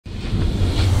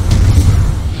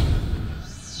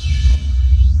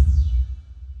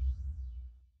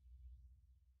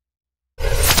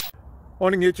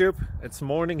Morning YouTube, it's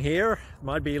morning here. It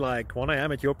might be like 1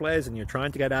 a.m. at your place and you're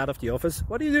trying to get out of the office.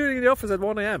 What are you doing in the office at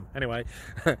 1 a.m? Anyway,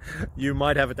 you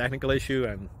might have a technical issue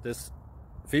and this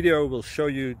video will show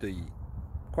you the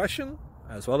question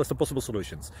as well as the possible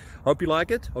solutions. Hope you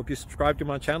like it, hope you subscribe to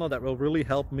my channel. That will really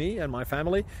help me and my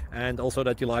family, and also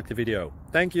that you like the video.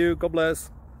 Thank you, God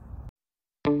bless.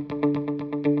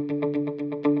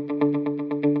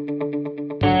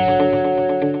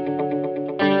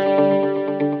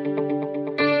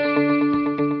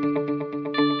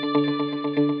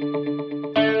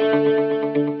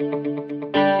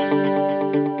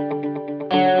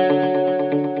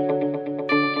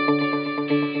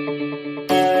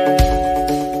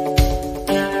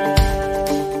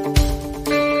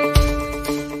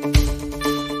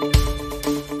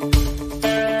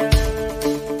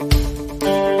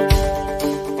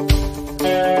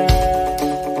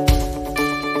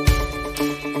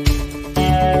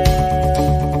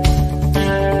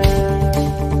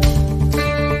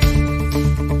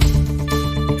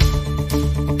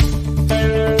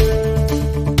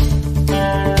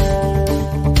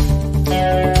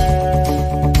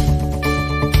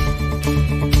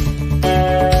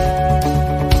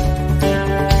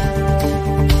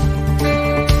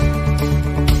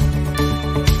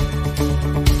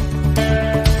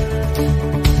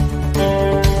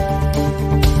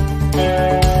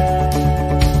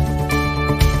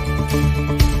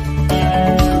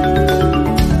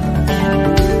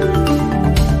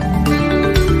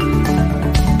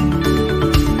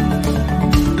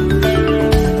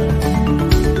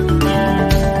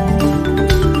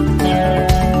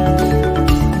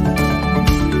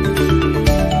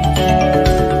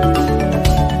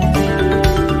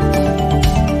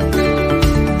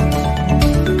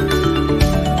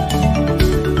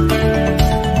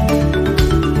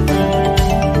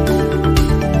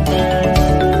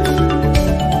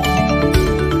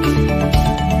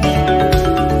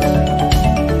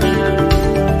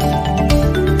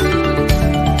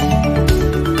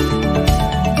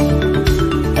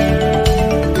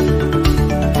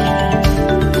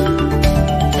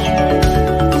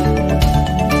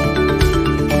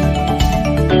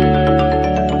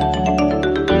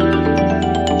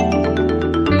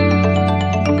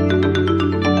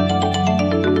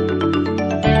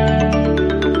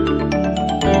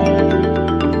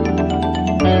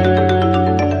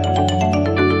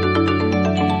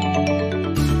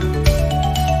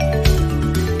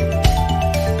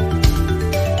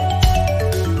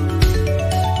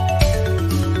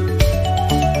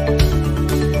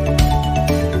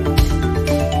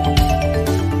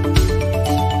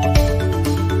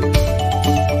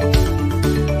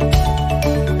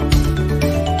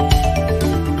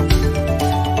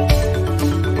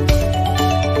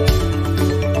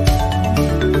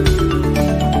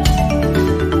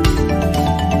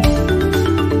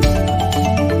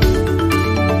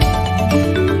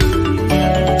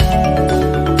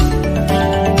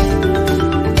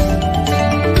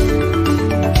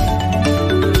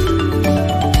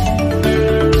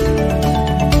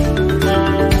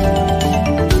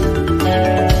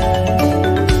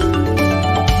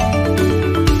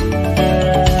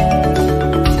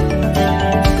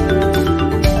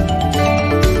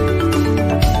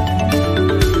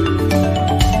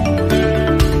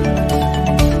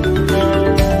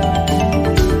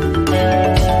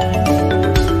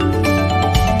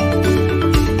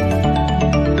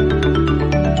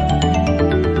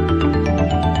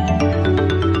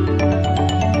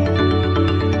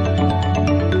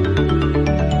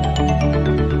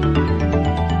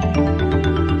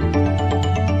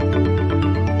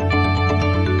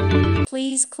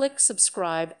 Please click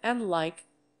subscribe and like.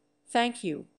 Thank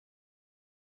you.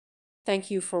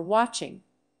 Thank you for watching.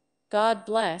 God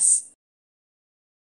bless.